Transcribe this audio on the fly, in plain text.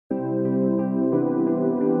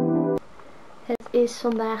is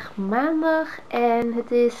vandaag maandag en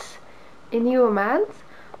het is een nieuwe maand.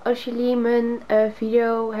 Als jullie mijn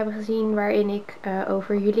video hebben gezien waarin ik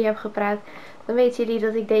over juli heb gepraat, dan weten jullie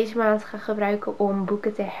dat ik deze maand ga gebruiken om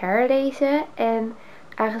boeken te herlezen. En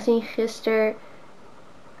aangezien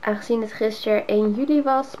het gisteren 1 juli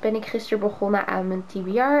was, ben ik gisteren begonnen aan mijn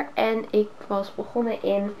TBR. En ik was begonnen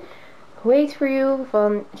in Wait for You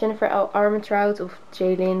van Jennifer L. Armentrout of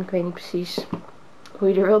Jalen, ik weet niet precies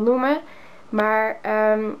hoe je er wilt noemen. Maar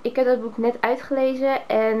ik heb dat boek net uitgelezen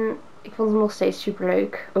en ik vond het nog steeds super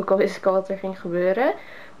leuk. Ook al wist ik al wat er ging gebeuren.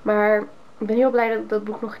 Maar ik ben heel blij dat ik dat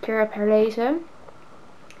boek nog een keer heb herlezen.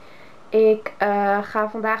 Ik ga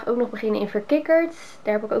vandaag ook nog beginnen in Verkikkerd.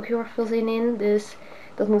 Daar heb ik ook heel erg veel zin in. Dus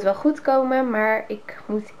dat moet wel goed komen. Maar ik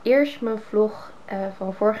moet eerst mijn vlog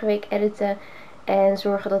van vorige week editen. En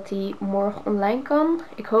zorgen dat die morgen online kan.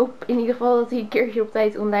 Ik hoop in ieder geval dat hij een keertje op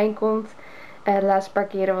tijd online komt. De laatste paar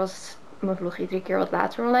keren was mijn vlog iedere keer wat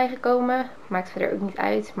later online gekomen. Maakt verder ook niet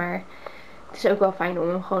uit. Maar het is ook wel fijn om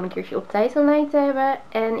hem gewoon een keertje op tijd online te hebben.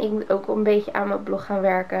 En ik moet ook een beetje aan mijn blog gaan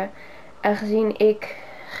werken. Aangezien ik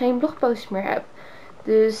geen blogposts meer heb.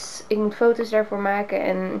 Dus ik moet foto's daarvoor maken.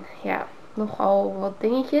 En ja, nogal wat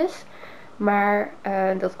dingetjes. Maar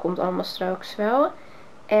dat komt allemaal straks wel.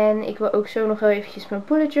 En ik wil ook zo nog wel eventjes mijn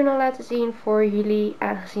bullet journal laten zien voor jullie.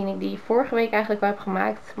 Aangezien ik die vorige week eigenlijk wel heb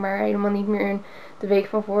gemaakt. Maar helemaal niet meer in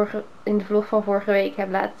de vlog van vorige week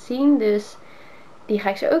heb laten zien. Dus die ga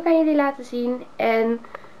ik zo ook aan jullie laten zien. En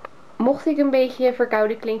mocht ik een beetje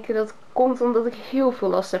verkouden klinken, dat komt omdat ik heel veel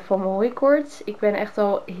last heb van mijn hooikoorts. Ik ben echt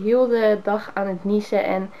al heel de dag aan het niezen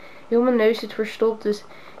en heel mijn neus zit verstopt. Dus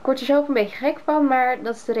ik word er zelf een beetje gek van. Maar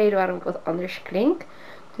dat is de reden waarom ik wat anders klink.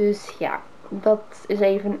 Dus ja, dat is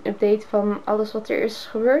even een update van alles wat er is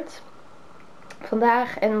gebeurd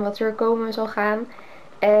vandaag en wat er komen zal gaan.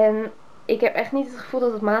 En ik heb echt niet het gevoel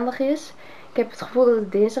dat het maandag is. Ik heb het gevoel dat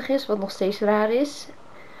het dinsdag is, wat nog steeds raar is.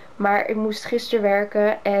 Maar ik moest gisteren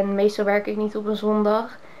werken en meestal werk ik niet op een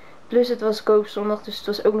zondag. Plus het was koopzondag, dus het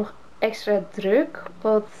was ook nog extra druk.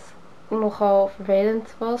 Wat nogal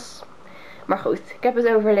vervelend was. Maar goed, ik heb het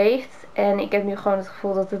overleefd. En ik heb nu gewoon het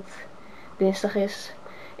gevoel dat het dinsdag is.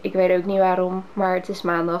 Ik weet ook niet waarom, maar het is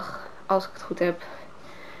maandag, als ik het goed heb.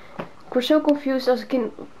 Ik word zo confused als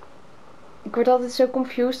ik word altijd zo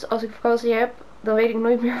confused als ik vakantie heb. Dan weet ik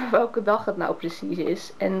nooit meer welke dag het nou precies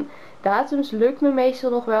is. En datums lukt me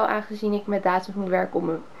meestal nog wel, aangezien ik met datums moet werken op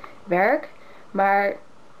mijn werk. Maar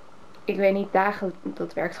ik weet niet, dagen,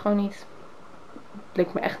 dat werkt gewoon niet. Het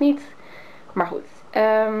lukt me echt niet. Maar goed,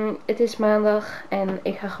 het is maandag en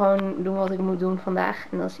ik ga gewoon doen wat ik moet doen vandaag.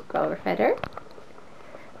 En dan zie ik wel weer verder.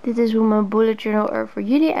 Dit is hoe mijn bullet journal er voor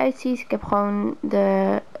jullie uitziet. Ik heb gewoon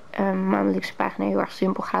de maandelijkse pagina heel erg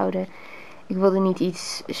simpel gehouden. Ik wilde niet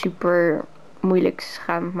iets super moeilijks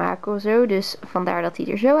gaan maken of zo. Dus vandaar dat hij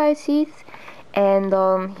er zo uitziet. En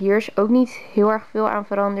dan hier is ook niet heel erg veel aan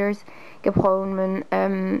veranderd. Ik heb gewoon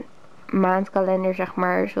mijn maandkalender, zeg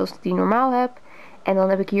maar, zoals ik die normaal heb. En dan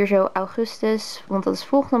heb ik hier zo augustus, want dat is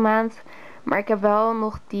volgende maand. Maar ik heb wel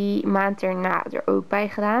nog die maand erna er ook bij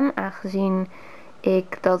gedaan. Aangezien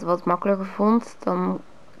ik dat wat makkelijker vond. Dan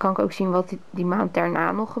kan ik ook zien wat die maand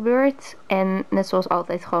daarna nog gebeurt. En net zoals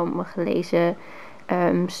altijd gewoon mijn gelezen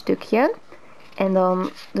stukje. En dan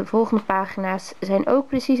de volgende pagina's zijn ook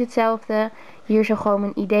precies hetzelfde. Hier zo gewoon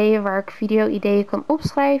mijn ideeën waar ik video-ideeën kan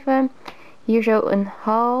opschrijven. Hier zo een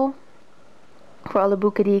haul voor alle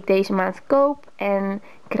boeken die ik deze maand koop en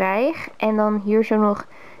krijg. En dan hier zo nog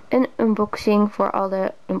een unboxing voor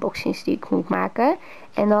alle unboxings die ik moet maken.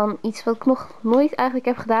 En dan iets wat ik nog nooit eigenlijk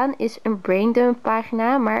heb gedaan is een braindump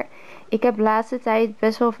pagina. Maar ik heb de laatste tijd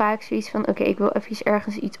best wel vaak zoiets van oké, ik wil even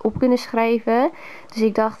ergens iets op kunnen schrijven. Dus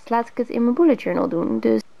ik dacht, laat ik het in mijn bullet journal doen.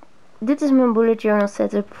 Dus dit is mijn bullet journal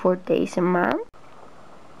setup voor deze maand.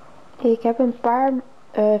 Ik heb een paar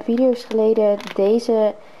video's geleden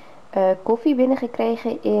deze koffie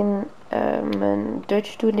binnengekregen in mijn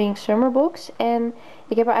Dutch Doodling Summerbox. En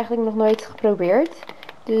ik heb er eigenlijk nog nooit geprobeerd.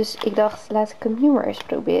 Dus ik dacht, laat ik hem nu maar eens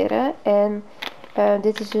proberen. En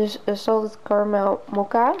dit is dus een salted caramel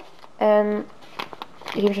mocha. En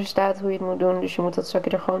hier zo staat hoe je het moet doen. Dus je moet dat zakje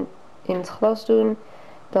er gewoon in het glas doen.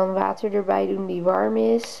 Dan water erbij doen die warm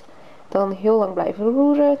is. Dan heel lang blijven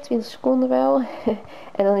roeren. 20 seconden wel.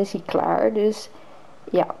 En dan is hij klaar. Dus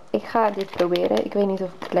ja, ik ga dit proberen. Ik weet niet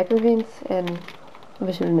of ik het lekker vind. En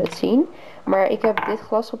we zullen het zien. Maar ik heb dit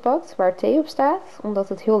glas gepakt waar thee op staat. Omdat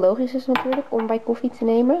het heel logisch is natuurlijk om bij koffie te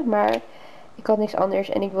nemen. Maar ik had niks anders.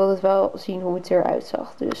 En ik wilde het wel zien hoe het eruit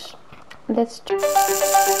zag. Dus let's do it.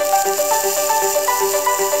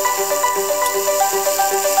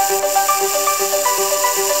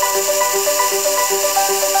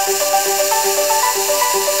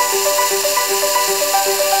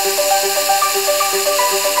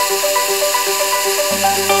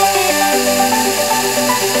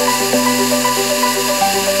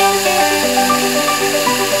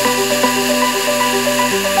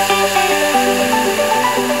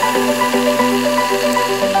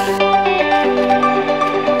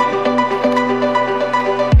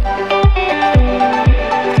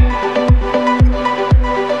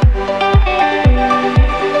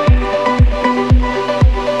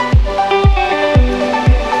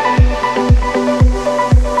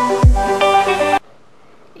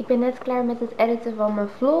 klaar met het editen van mijn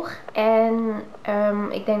vlog. En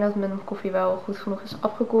ik denk dat mijn koffie wel goed genoeg is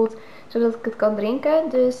afgekoeld, zodat ik het kan drinken.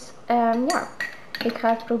 Dus ja, ik ga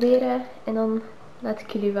het proberen en dan laat ik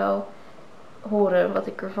jullie wel horen wat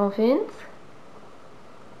ik ervan vind.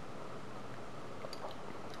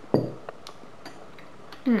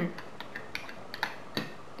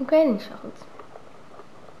 Ik weet het niet zo goed.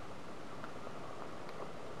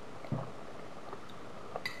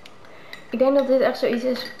 Ik denk dat dit echt zoiets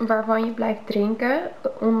is waarvan je blijft drinken.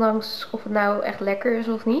 Ondanks of het nou echt lekker is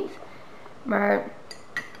of niet. Maar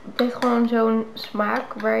het heeft gewoon zo'n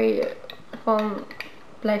smaak waar je van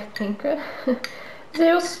blijft drinken. Het is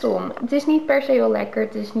heel stom. Het is niet per se heel lekker.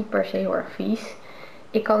 Het is niet per se heel erg vies.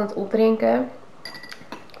 Ik kan het opdrinken.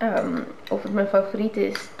 Of het mijn favoriet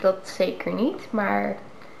is, dat zeker niet. Maar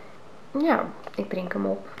ja, ik drink hem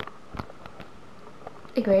op.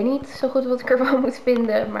 Ik weet niet zo goed wat ik ervan moet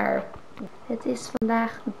vinden. Maar het is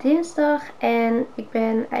vandaag dinsdag. En ik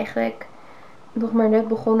ben eigenlijk nog maar net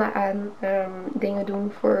begonnen aan dingen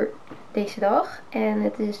doen voor deze dag. En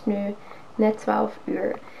het is nu net 12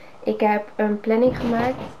 uur. Ik heb een planning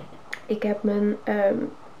gemaakt. Ik heb mijn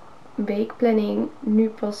weekplanning nu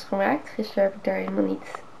pas gemaakt. Gisteren heb ik daar helemaal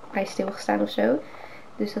niet bij stilgestaan of zo.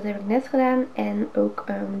 Dus dat heb ik net gedaan. En ook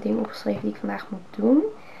dingen opgeschreven die ik vandaag moet doen.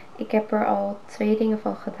 Ik heb er al 2 dingen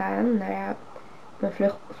van gedaan. Nou ja, mijn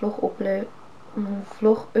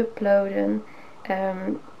vlog uploaden.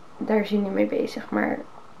 Daar is hij nu mee bezig. Maar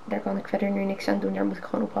daar kan ik verder nu niks aan doen. Daar moet ik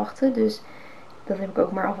gewoon op wachten. Dus dat heb ik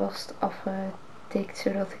ook maar alvast afgetikt.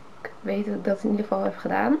 Zodat ik weet dat ik dat in ieder geval heb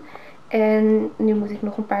gedaan. En nu moet ik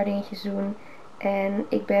nog een paar dingetjes doen. En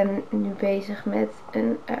ik ben nu bezig met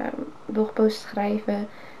een blogpost schrijven.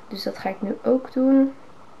 Dus dat ga ik nu ook doen.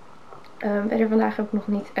 Verder vandaag heb ik nog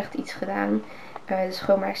niet echt iets gedaan. De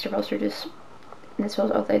schoonmaakster was er dus net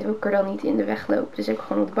zoals altijd wil ik er dan niet in de weg lopen. Dus heb ik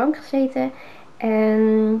gewoon op de bank gezeten.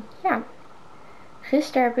 En ja,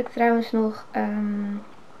 gisteren heb ik trouwens nog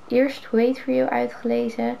eerst Wait for You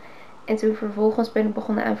uitgelezen. En toen vervolgens ben ik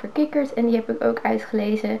begonnen aan Verkikkerd. En die heb ik ook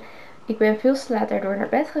uitgelezen. Ik ben veel te laat daardoor naar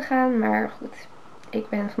bed gegaan. Maar goed, ik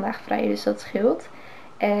ben vandaag vrij, dus dat scheelt.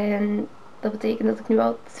 En dat betekent dat ik nu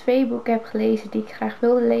al 2 boeken heb gelezen die ik graag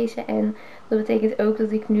wilde lezen. En dat betekent ook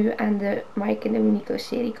dat ik nu aan de Mike en Dominico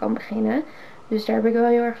serie kan beginnen. Dus daar heb ik wel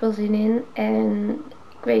heel erg veel zin in. En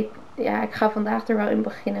ik weet, ja, ik ga vandaag er wel in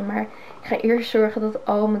beginnen. Maar ik ga eerst zorgen dat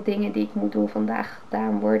al mijn dingen die ik moet doen vandaag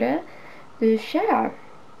gedaan worden. Dus ja,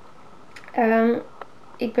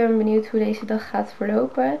 ik ben benieuwd hoe deze dag gaat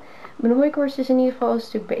verlopen. Mijn hooikoorts is in ieder geval een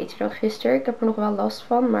stuk beter dan gisteren. Ik heb er nog wel last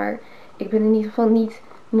van, maar ik ben in ieder geval niet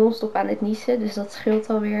non-stop aan het niezen. Dus dat scheelt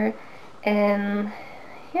alweer. En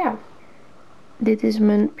ja, dit is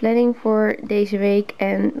mijn planning voor deze week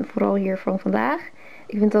en vooral hier van vandaag.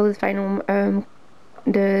 Ik vind het altijd fijn om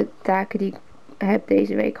de taken die ik heb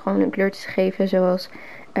deze week gewoon een kleurtje te geven. Zoals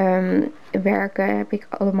werken heb ik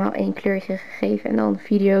allemaal 1 kleurtje gegeven. En dan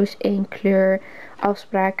video's 1 kleur.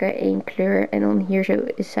 Afspraken 1 kleur. En dan hier zo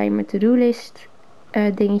zijn mijn to-do-list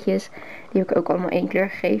dingetjes. Die heb ik ook allemaal 1 kleur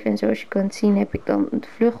gegeven. En zoals je kunt zien heb ik dan het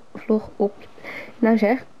vlog op. Nou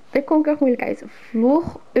zeg, daar kom ik echt moeilijk uit.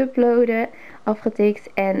 Vlog uploaden afgetikt.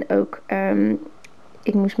 En ook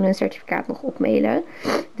ik moest mijn certificaat nog opmailen.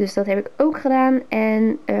 Dus dat heb ik ook gedaan.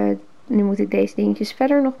 En nu moet ik deze dingetjes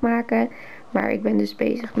verder nog maken. Maar ik ben dus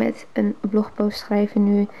bezig met een blogpost schrijven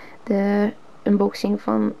nu. De unboxing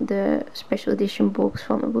van de special edition box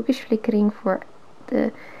van een boekjesflikkering voor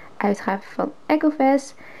de uitgave van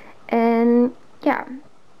EcoFest. En ja,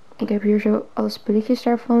 ik heb hier zo alle spulletjes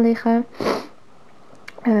daarvan liggen.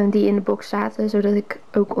 Die in de box zaten. Zodat ik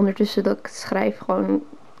ook ondertussen dat ik het schrijf gewoon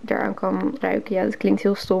eraan kan ruiken. Ja, dat klinkt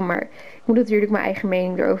heel stom. Maar ik moet natuurlijk mijn eigen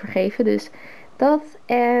mening erover geven. Dus dat.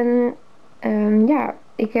 En ja,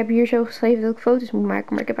 ik heb hier zo geschreven dat ik foto's moet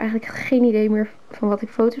maken. Maar ik heb eigenlijk geen idee meer van wat ik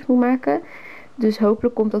foto's moet maken. Dus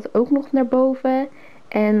hopelijk komt dat ook nog naar boven.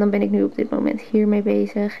 En dan ben ik nu op dit moment hiermee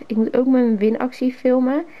bezig. Ik moet ook mijn winactie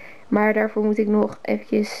filmen. Maar daarvoor moet ik nog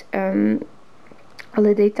eventjes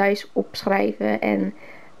alle details opschrijven. En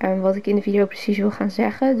wat ik in de video precies wil gaan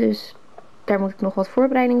zeggen. Dus daar moet ik nog wat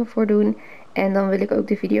voorbereidingen voor doen. En dan wil ik ook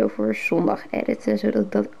de video voor zondag editen. Zodat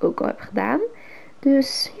ik dat ook al heb gedaan.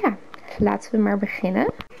 Dus ja, laten we maar beginnen.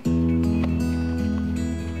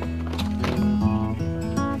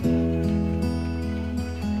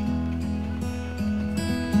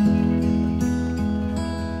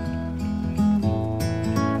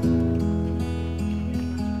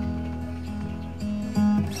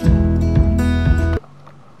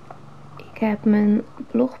 Ik heb mijn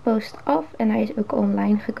blogpost af en hij is ook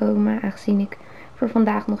online gekomen, aangezien ik voor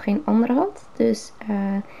vandaag nog geen andere had. Dus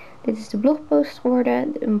Dit is de blogpost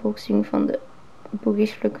geworden. De unboxing van de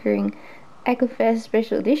Bookish Fluckering Ecofest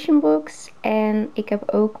Special Edition box. En ik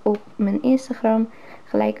heb ook op mijn Instagram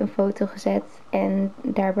gelijk een foto gezet. En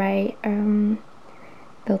daarbij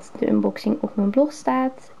dat de unboxing op mijn blog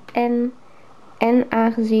staat. En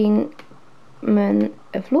aangezien mijn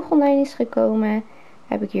vlog online is gekomen,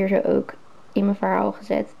 heb ik hier zo ook in mijn verhaal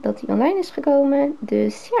gezet dat die online is gekomen.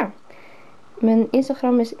 Dus ja, mijn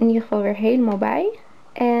Instagram is in ieder geval weer helemaal bij.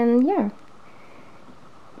 En ja,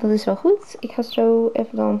 dat is wel goed. Ik ga zo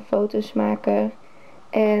even dan foto's maken.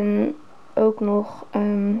 En ook nog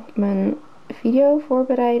mijn video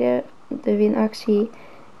voorbereiden. De winactie.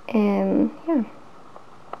 En ja,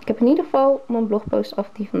 ik heb in ieder geval mijn blogpost af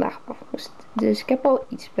die vandaag af moest. Dus ik heb al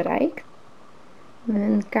iets bereikt.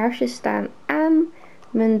 Mijn kaarsjes staan aan.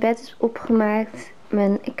 Mijn bed is opgemaakt.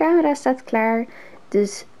 Mijn camera staat klaar.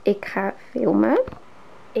 Dus ik ga filmen.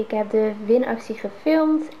 Ik heb de winactie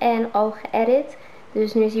gefilmd en al geëdit.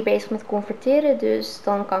 Dus nu is hij bezig met converteren. Dus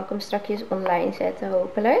dan kan ik hem straks online zetten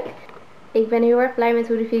hopelijk. Ik ben heel erg blij met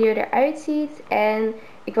hoe de video eruit ziet. En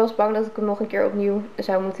ik was bang dat ik hem nog een keer opnieuw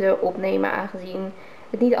zou moeten opnemen. Aangezien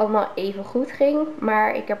het niet allemaal even goed ging.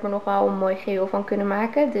 Maar ik heb er nog wel een mooi geheel van kunnen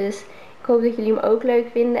maken. Dus ik hoop dat jullie hem ook leuk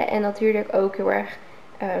vinden. En natuurlijk ook heel erg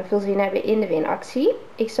veel zin hebben in de winactie.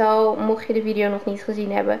 Ik zal, mocht je de video nog niet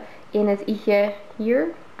gezien hebben, in het i'tje hier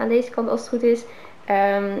aan deze kant als het goed is,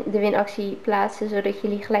 de winactie plaatsen. Zodat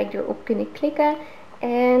jullie gelijk erop kunnen klikken.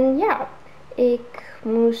 En ja, ik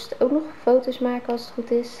moest ook nog foto's maken als het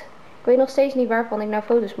goed is. Ik weet nog steeds niet waarvan ik nou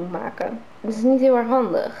foto's moet maken. Dat is niet heel erg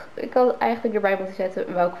handig. Ik had eigenlijk erbij moeten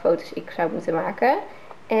zetten welke foto's ik zou moeten maken.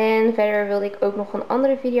 En verder wilde ik ook nog een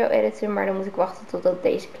andere video editen. Maar dan moet ik wachten totdat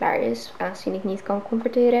deze klaar is. Aangezien ik niet kan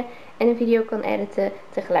converteren. En een video kan editen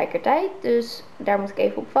tegelijkertijd. Dus daar moet ik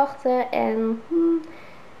even op wachten. En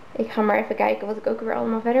ik ga maar even kijken wat ik ook weer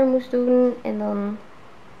allemaal verder moest doen. En dan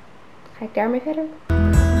ga ik daarmee verder.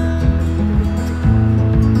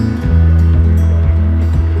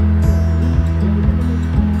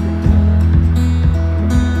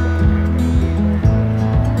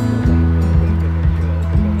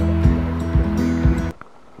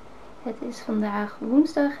 Het is vandaag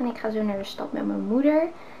woensdag en ik ga zo naar de stad met mijn moeder.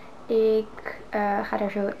 Ik ga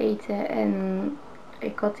daar zo eten en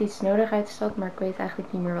ik had iets nodig uit de stad, maar ik weet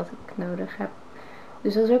eigenlijk niet meer wat ik nodig heb.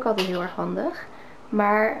 Dus dat is ook altijd heel erg handig.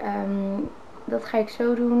 Maar dat ga ik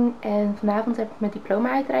zo doen. En vanavond heb ik mijn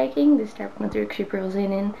diploma-uitreiking, dus daar heb ik natuurlijk super veel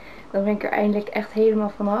zin in. Dan ben ik er eindelijk echt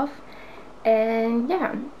helemaal vanaf. En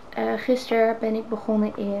ja, gisteren ben ik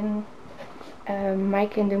begonnen in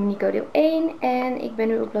Mike en Dominico deel 1 en ik ben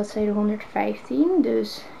nu op bladzijde 115,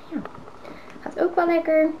 dus ja, gaat ook wel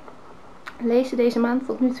lekker. Lezen deze maand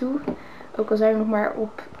tot nu toe, ook al zijn we nog maar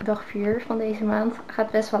op dag 4 van deze maand,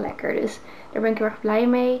 gaat best wel lekker, dus daar ben ik heel erg blij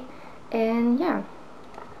mee. En ja,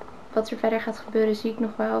 wat er verder gaat gebeuren zie ik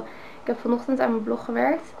nog wel. Ik heb vanochtend aan mijn blog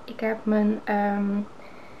gewerkt. Ik heb mijn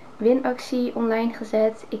winactie online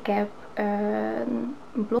gezet. Ik heb een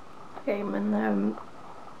blog, mijn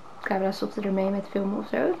camera stopte ermee met filmen of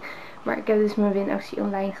zo. Maar ik heb dus mijn winactie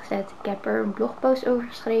online gezet. Ik heb er een blogpost over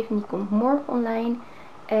geschreven. Die komt morgen online.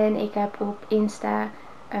 En ik heb op Insta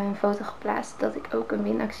een foto geplaatst dat ik ook een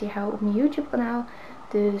winactie hou op mijn YouTube kanaal.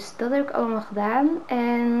 Dus dat heb ik allemaal gedaan.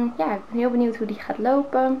 En ja, ik ben heel benieuwd hoe die gaat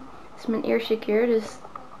lopen. Het is mijn eerste keer, dus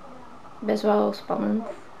best wel spannend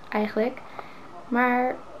eigenlijk.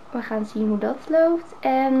 Maar we gaan zien hoe dat loopt.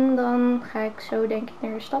 En dan ga ik zo denk ik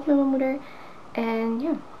naar de stad met mijn moeder. En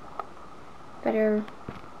ja, verder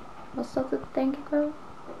was dat het denk ik wel.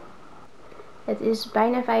 Het is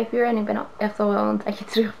bijna 5 uur en ik ben echt al wel een tijdje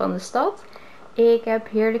terug van de stad. Ik heb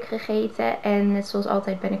heerlijk gegeten en net zoals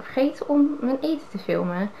altijd ben ik vergeten om mijn eten te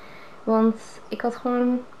filmen. Want ik had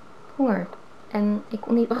gewoon honger en ik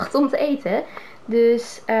kon niet wachten om te eten.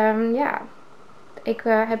 Dus ja, ik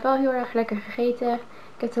heb wel heel erg lekker gegeten.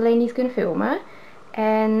 Ik heb het alleen niet kunnen filmen.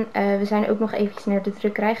 En we zijn ook nog eventjes naar de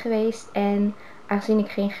drukkerij geweest. En aangezien ik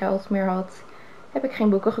geen geld meer had, heb ik geen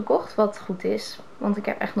boeken gekocht. Wat goed is. Want ik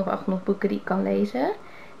heb echt nog wel genoeg boeken die ik kan lezen.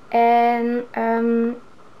 En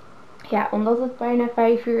ja, omdat het bijna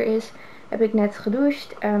 5 uur is, heb ik net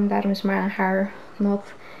gedoucht. Daarom is mijn haar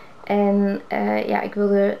nat. En ja, ik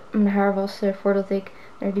wilde mijn haar wassen voordat ik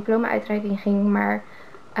naar de diploma-uitreiking ging. Maar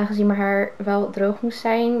aangezien mijn haar wel droog moest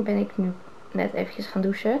zijn, ben ik nu net eventjes gaan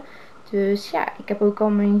douchen. Dus ja, ik heb ook al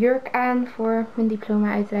mijn jurk aan voor mijn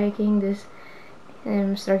diploma-uitreiking. Dus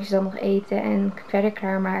straks dan nog eten en verder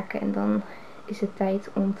klaarmaken. En dan is het tijd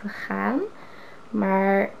om te gaan.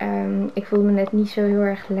 Maar ik voelde me net niet zo heel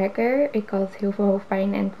erg lekker. Ik had heel veel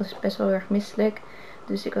hoofdpijn en ik was best wel heel erg misselijk.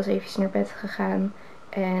 Dus ik was eventjes naar bed gegaan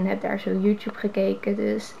en heb daar zo YouTube gekeken.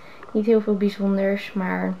 Dus Niet heel veel bijzonders,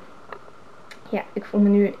 maar ja, ik voel me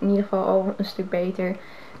nu in ieder geval al een stuk beter.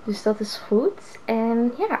 Dus dat is goed.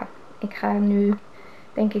 En ja, ik ga nu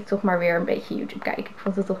denk ik toch maar weer een beetje YouTube kijken. Ik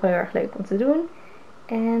vond het toch wel heel erg leuk om te doen.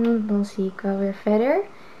 En dan zie ik wel weer verder.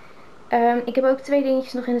 Ik heb ook 2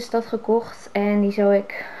 dingetjes nog in de stad gekocht. En die zal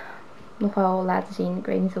ik nog wel laten zien. Ik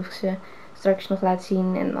weet niet of ik ze straks nog laat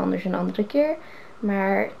zien en anders een andere keer.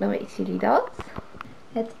 Maar dan weten jullie dat.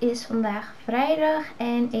 Het is vandaag vrijdag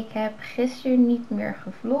en ik heb gisteren niet meer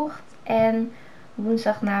gevlogd. En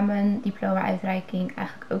woensdag na mijn diploma-uitreiking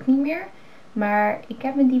eigenlijk ook niet meer. Maar ik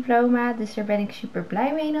heb mijn diploma, dus daar ben ik super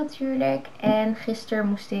blij mee natuurlijk. En gisteren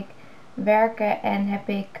moest ik werken en heb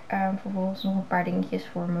ik vervolgens nog een paar dingetjes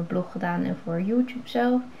voor mijn blog gedaan en voor YouTube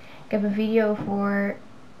zelf. Ik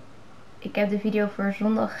heb de video voor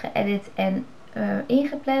zondag geëdit en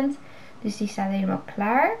ingepland. Dus die staat helemaal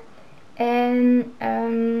klaar. En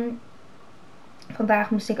vandaag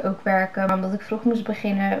moest ik ook werken. Maar omdat ik vroeg moest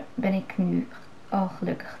beginnen ben ik nu al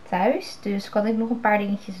gelukkig thuis. Dus kan ik nog een paar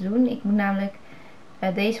dingetjes doen. Ik moet namelijk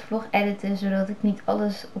deze vlog editen. Zodat ik niet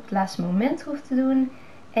alles op het laatste moment hoef te doen.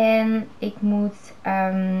 En ik moet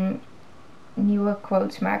nieuwe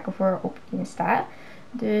quotes maken voor op Insta.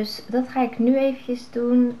 Dus dat ga ik nu eventjes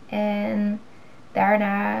doen. En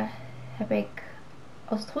daarna heb ik,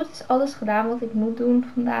 als het goed is, alles gedaan wat ik moet doen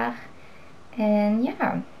vandaag. En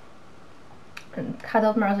ja, ik ga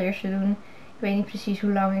dat maar als eerste doen. Ik weet niet precies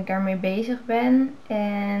hoe lang ik daarmee bezig ben.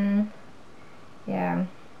 En ja,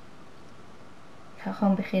 ik ga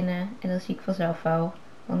gewoon beginnen. En dan zie ik vanzelf wel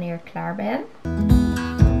wanneer ik klaar ben.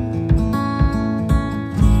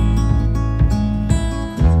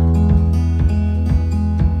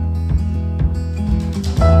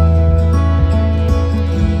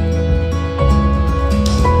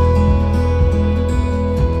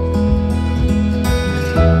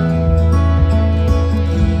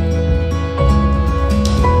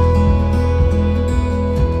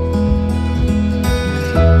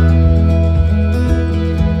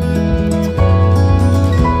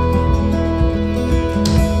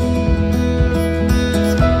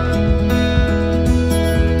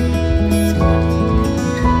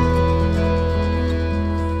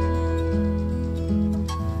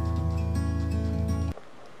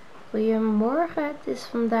 Goedemorgen, het is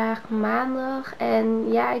vandaag maandag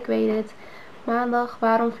en ja, ik weet het, maandag,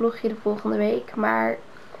 waarom vlog je de volgende week? Maar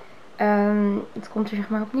het komt er zeg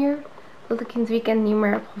maar op neer dat ik in het weekend niet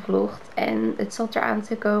meer heb gevlogd en het zat eraan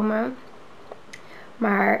te komen.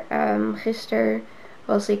 Maar gisteren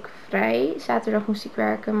was ik vrij, zaterdag moest ik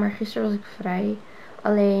werken, maar gisteren was ik vrij.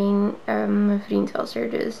 Alleen mijn vriend was er,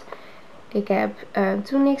 dus ik heb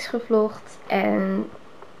toen niks gevlogd en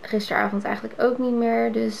gisteravond eigenlijk ook niet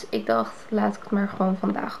meer. Dus ik dacht, laat ik het maar gewoon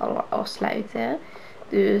vandaag al afsluiten.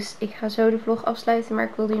 Dus ik ga zo de vlog afsluiten. Maar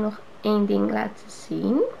ik wilde je nog 1 ding laten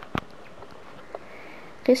zien.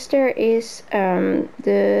 Gisteren is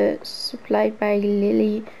de Supplied by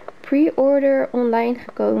Lily pre-order online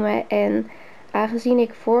gekomen. En aangezien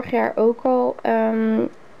ik vorig jaar ook al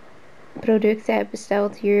producten heb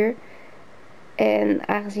besteld hier. En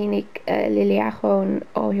aangezien ik Lilia gewoon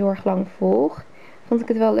al heel erg lang volg, vond ik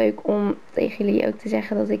het wel leuk om tegen jullie ook te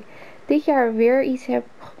zeggen dat ik dit jaar weer iets heb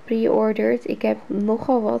gepreorderd. Ik heb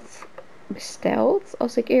nogal wat besteld,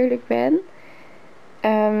 als ik eerlijk ben.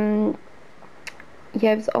 Je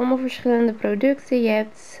hebt allemaal verschillende producten. Je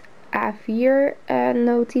hebt A4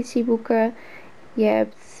 notitieboeken. Je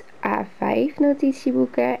hebt A5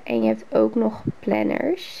 notitieboeken. En je hebt ook nog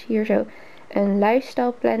planners. Hier zo een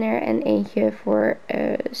lifestyle planner en eentje voor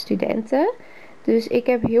studenten. Dus ik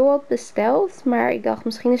heb heel wat besteld, maar ik dacht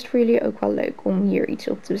misschien is het voor jullie ook wel leuk om hier iets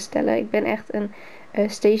op te bestellen. Ik ben echt een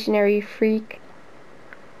stationery freak.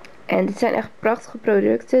 En dit zijn echt prachtige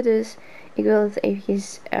producten, dus ik wil het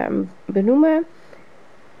eventjes benoemen.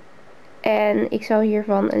 En ik zal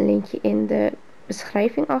hiervan een linkje in de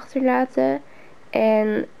beschrijving achterlaten.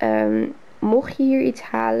 En mocht je hier iets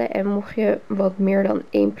halen en mocht je wat meer dan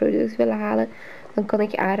 1 product willen halen, dan kan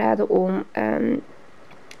ik je aanraden om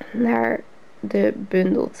naar de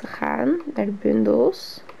bundel te gaan, naar de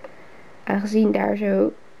bundels, aangezien daar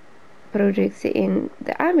zo producten in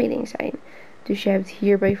de aanbieding zijn. Dus je hebt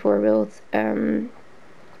hier bijvoorbeeld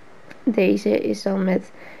deze is dan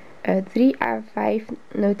met 3 A5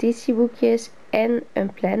 notitieboekjes en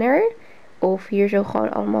een planner, of hier zo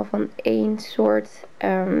gewoon allemaal van één soort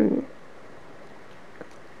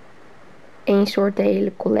de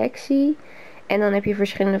hele collectie. En dan heb je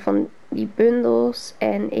verschillende van die bundels.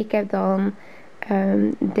 En ik heb dan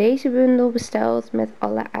deze bundel besteld met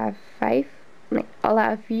alle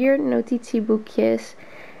A4 notitieboekjes.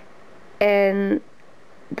 En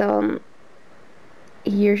dan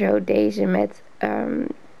hier zo deze met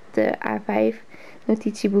de A5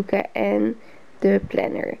 notitieboeken en de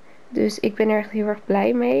planner. Dus ik ben er echt heel erg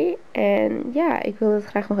blij mee. En ja, ik wilde het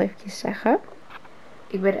graag nog eventjes zeggen.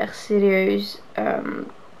 Ik ben echt serieus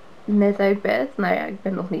net uit bed. Nou ja, ik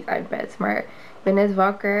ben nog niet uit bed, maar ik ben net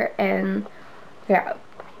wakker. En ja,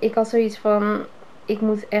 ik had zoiets van, ik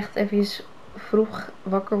moet echt even vroeg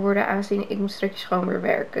wakker worden, aanzien ik moet straks gewoon weer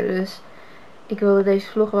werken. Dus ik wilde deze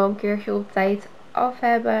vlog wel een keertje op tijd af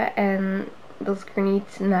hebben. En dat ik er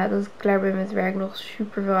niet, nadat ik klaar ben met werk, nog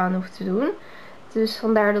super veel aan hoef te doen. Dus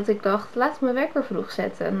vandaar dat ik dacht, laat ik mijn wekker vroeg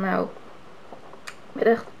zetten. Nou, ik ben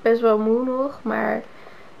echt best wel moe nog, maar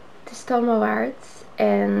het is het allemaal waard.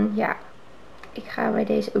 En ja, ik ga bij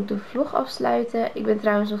deze ook de vlog afsluiten. Ik ben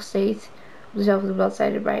trouwens nog steeds op dezelfde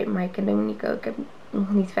bladzijde bij Mike en Dominico. Ik heb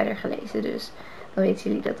nog niet verder gelezen, dus dan weten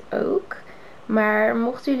jullie dat ook. Maar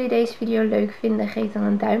mochten jullie deze video leuk vinden, geef dan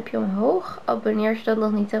een duimpje omhoog. Abonneer als je dat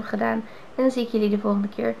nog niet hebt gedaan. En dan zie ik jullie de volgende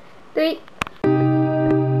keer. Doei!